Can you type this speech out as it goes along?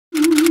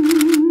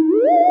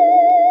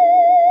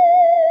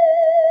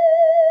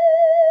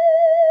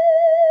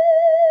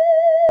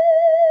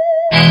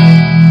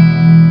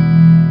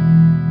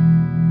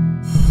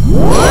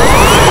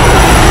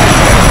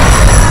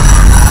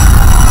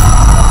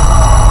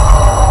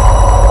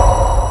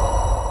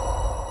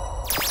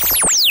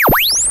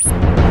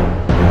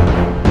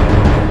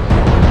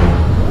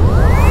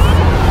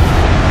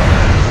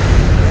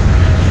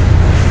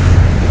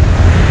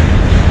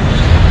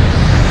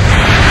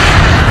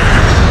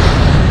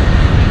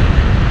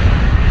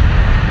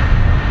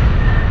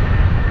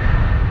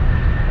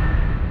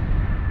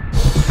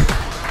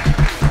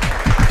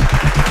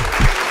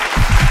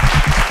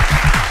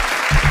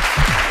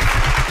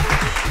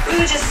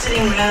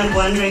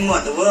wondering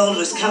what the world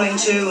was coming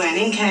to when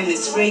in came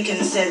this freak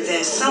and said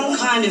there's some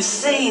kind of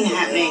scene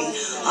happening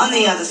on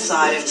the other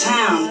side of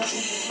town.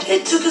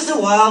 It took us a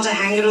while to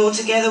hang it all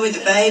together with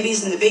the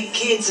babies and the big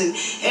kids, and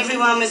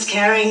everyone was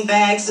carrying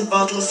bags of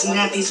bottles and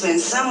nappies when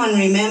someone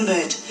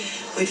remembered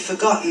we'd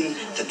forgotten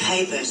the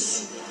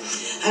papers.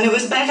 And it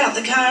was back up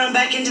the car and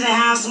back into the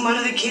house, and one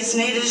of the kids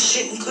needed a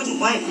shit and couldn't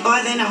wait, and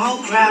by then a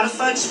whole crowd of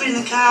folks were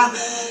in the car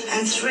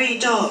and 3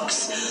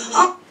 dogs.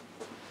 Oh,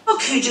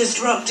 look who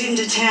just rocked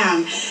into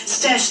town,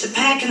 stashed the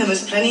pack, and there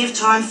was plenty of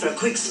time for a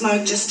quick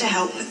smoke just to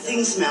help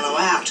things mellow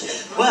out.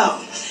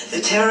 Well, the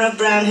terror of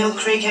Brown Hill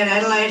Creek had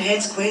Adelaide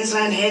heads,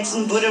 Queensland heads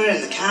and Buddha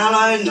and the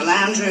carload and the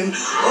lounge room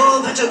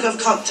all partook of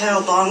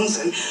cocktail bongs,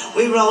 and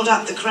we rolled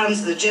up the crumbs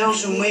of the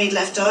gelatin weed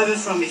left over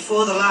from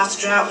before the last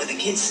drought where the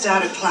kids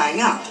started playing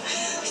up.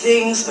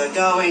 Things were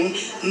going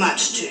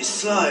much too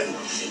slow.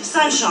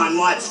 Sunshine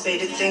White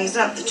speeded things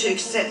up. The 2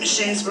 cassette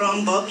machines were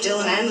on, Bob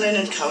Dylan and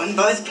Leonard Cohen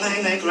both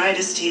playing their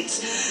greatest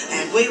hits,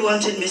 and we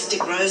wanted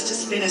Mystic Rose to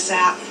spin us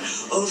out,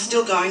 all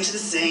still going to the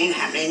scene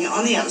happening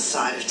on the other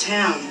side of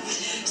town.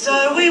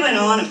 So we went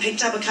on and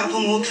picked up a couple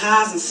more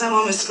cars, and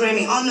someone was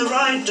screaming, "On the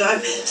road,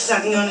 dope,"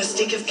 sucking on a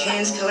stick of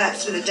cans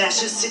collapsed with a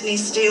dash of Sydney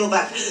steel,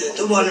 but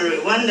the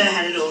Wanneroo Wonder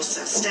had it all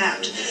sussed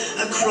out.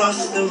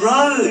 Across the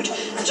road,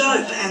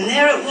 dope, and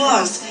there it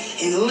was,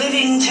 in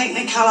living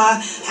Technicolor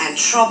and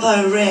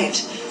Troppo Red.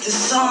 The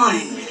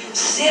sign,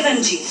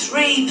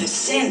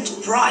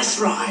 73% price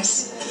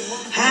rise.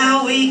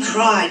 How we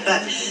cried,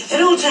 but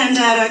it all turned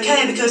out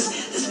okay because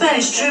the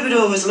Spanish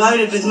Troubadour was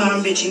loaded with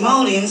Murrumbidgee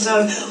Mouldy, and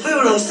so we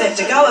were all set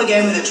to go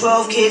again with the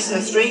 12 kids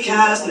and the 3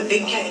 cars and the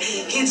big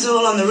kids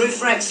all on the roof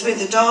racks with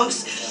the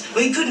dogs.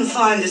 We couldn't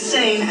find the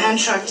scene and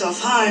trucked off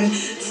home.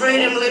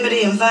 Freedom,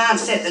 Liberty and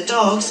Vance set the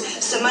dogs,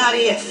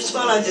 Samadhi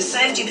swallowed the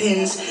safety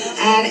pins,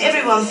 and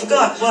everyone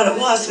forgot what it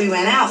was we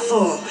went out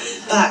for.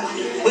 But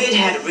we'd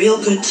had a real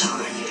good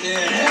time.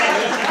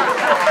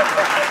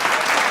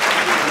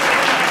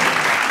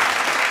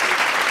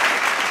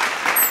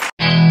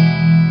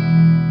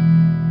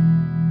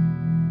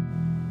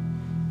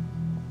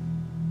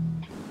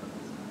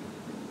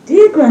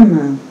 Dear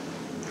Grandma,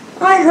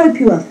 I hope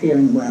you are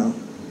feeling well.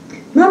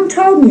 Mum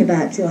told me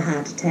about your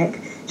heart attack.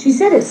 She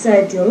said it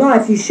saved your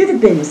life. You should have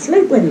been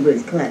asleep when the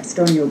roof collapsed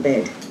on your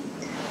bed.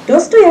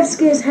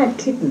 Dostoevsky has had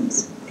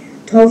kittens.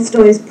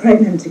 Tolstoy is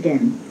pregnant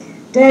again.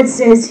 Dad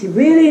says he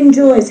really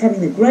enjoys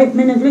having the great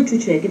men of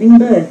literature giving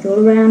birth all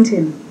around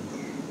him.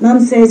 Mum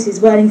says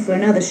he's waiting for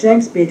another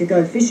Shakespeare to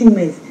go fishing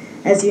with.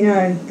 As you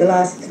know, the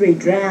last 3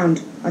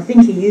 drowned. I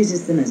think he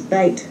uses them as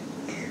bait.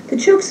 The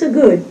chooks are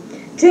good.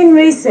 Jean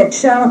Rhys said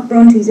Charlotte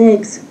Bronte's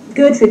eggs.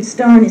 Gertrude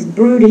Stein is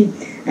broody,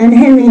 and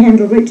Henry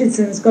Handel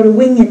Richardson's got a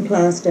wing in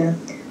plaster.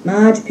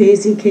 Marge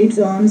Piercy keeps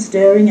on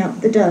stirring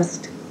up the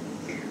dust.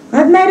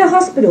 I've made a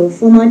hospital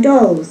for my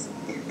dolls.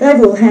 They've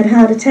all had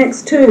heart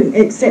attacks too,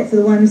 except for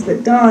the ones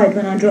that died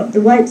when I dropped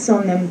the weights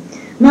on them.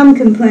 Mum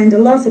complained a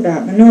lot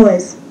about the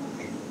noise.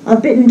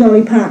 I've bitten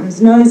Dolly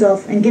Parton's nose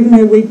off and given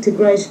her wig to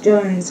Grace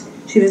Jones.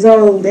 She was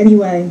old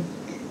anyway.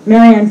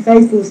 Marianne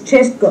Faithfull's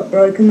chest got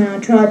broken when I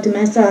tried to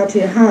massage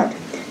her heart.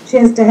 She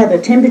has to have her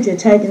temperature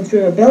taken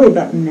through her belly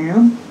button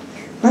now.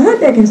 I hope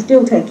they can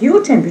still take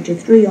your temperature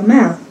through your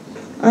mouth.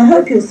 I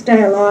hope you'll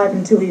stay alive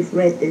until you've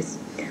read this.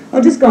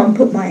 I'll just go and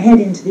put my head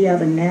into the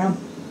oven now.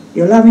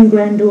 Your loving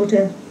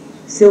granddaughter,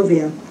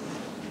 Sylvia.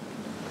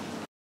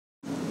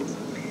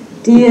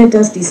 Dear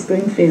Dusty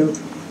Springfield.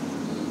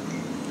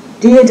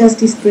 Dear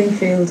Dusty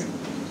Springfield,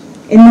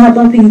 in my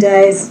bopping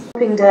days,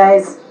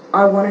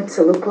 I wanted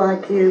to look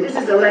like you. This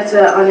is a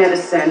letter I never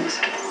sent.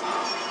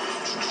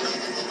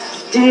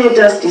 Dear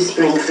Dusty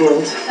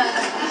Springfield,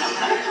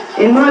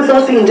 in my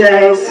bopping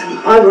days,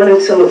 I wanted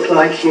to look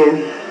like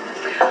you.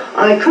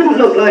 I couldn't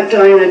look like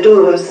Diana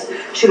Dawes.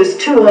 She was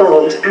too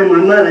old, and my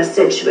mother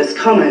said she was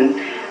common,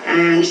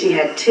 and she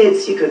had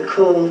tits you could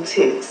call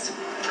tits.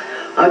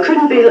 I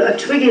couldn't be a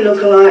Twiggy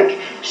lookalike.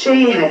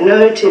 She had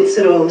no tits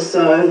at all,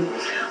 so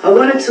I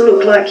wanted to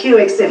look like you,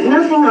 except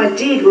nothing I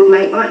did would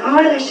make my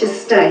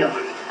eyelashes stay on.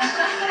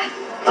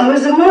 I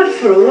was a mod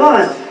for a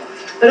while,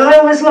 but I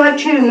always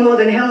liked you more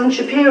than Helen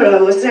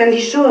Shapiro or Sandy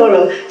Shaw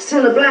or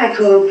Cilla Black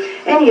or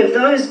any of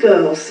those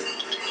girls.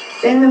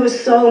 Then there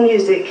was soul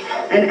music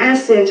and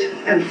acid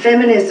and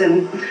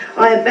feminism.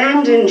 I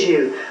abandoned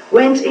you,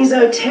 went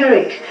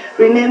esoteric,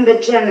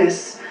 remembered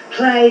Janice,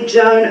 played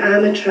Joan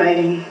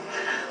Armatrading.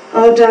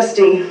 Oh,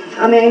 Dusty,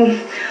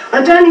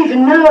 I don't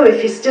even know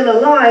if you're still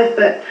alive,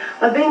 but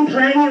I've been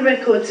playing your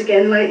records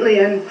again lately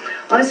and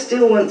I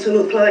still want to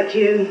look like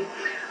you.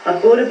 I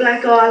bought a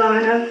black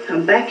eyeliner,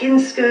 I'm back in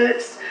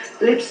skirts,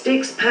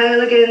 lipstick's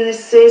pale again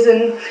this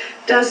season.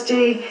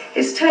 Dusty,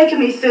 it's taken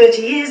me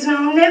 30 years and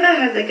I'll never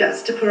have the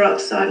guts to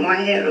peroxide my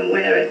hair and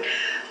wear it.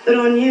 But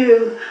on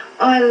you,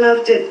 I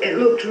loved it. It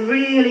looked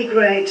really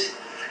great.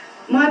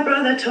 My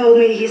brother told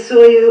me he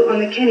saw you on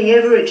the Kenny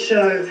Everett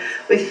show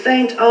with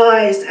faint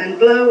eyes and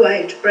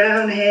blow-waved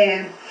brown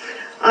hair.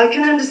 I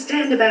can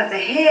understand about the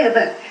hair,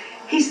 but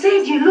he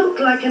said you looked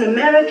like an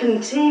American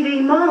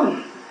TV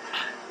mom.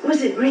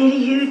 Was it really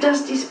you,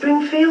 Dusty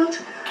Springfield?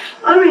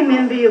 I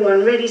remember you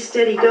on Ready,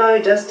 Steady,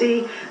 Go,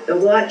 Dusty, the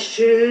white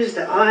shoes,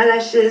 the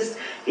eyelashes,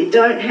 you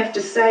don't have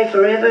to say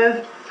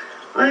forever.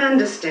 I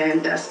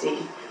understand, Dusty,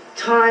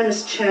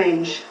 times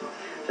change,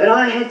 but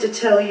I had to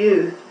tell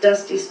you,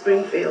 Dusty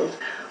Springfield,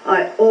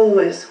 I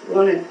always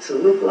wanted to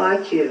look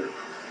like you.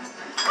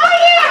 Oh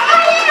yeah,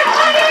 oh yeah,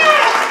 oh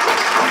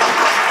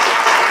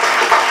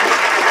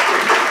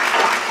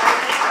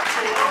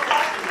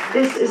yeah!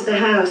 This is the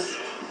house.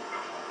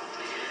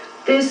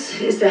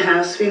 This is the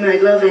house we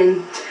made love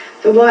in.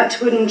 The white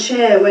wooden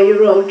chair where you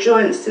rolled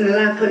joints in the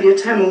lap of your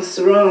Tamil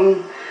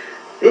sarong.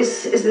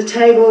 This is the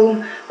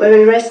table where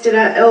we rested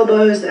our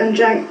elbows and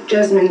drank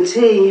jasmine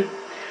tea.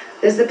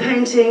 There's the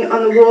painting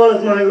on the wall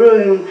of my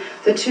room,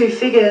 the two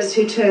figures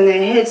who turn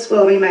their heads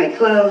while we make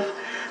love,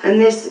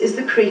 and this is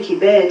the creaky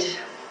bed.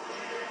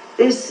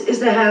 This is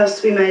the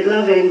house we made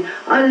love in.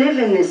 I live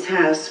in this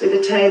house with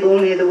a table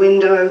near the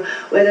window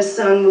where the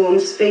sun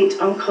warms feet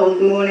on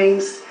cold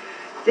mornings.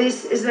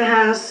 This is the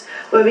house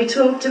where we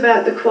talked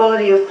about the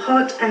quality of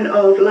pot and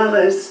old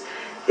lovers.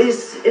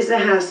 This is the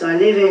house I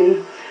live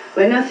in,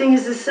 where nothing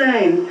is the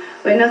same,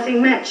 where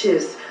nothing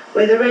matches,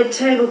 where the red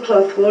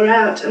tablecloth wore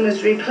out and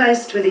was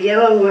replaced with a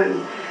yellow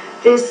one.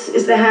 This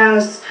is the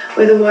house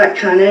where the white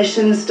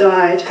carnations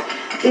died.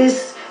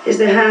 This is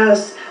the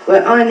house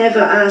where I never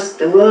asked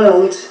the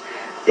world.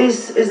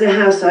 This is the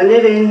house I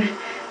live in.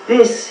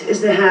 This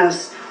is the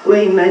house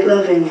we made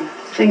love in.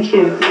 Thank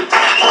you.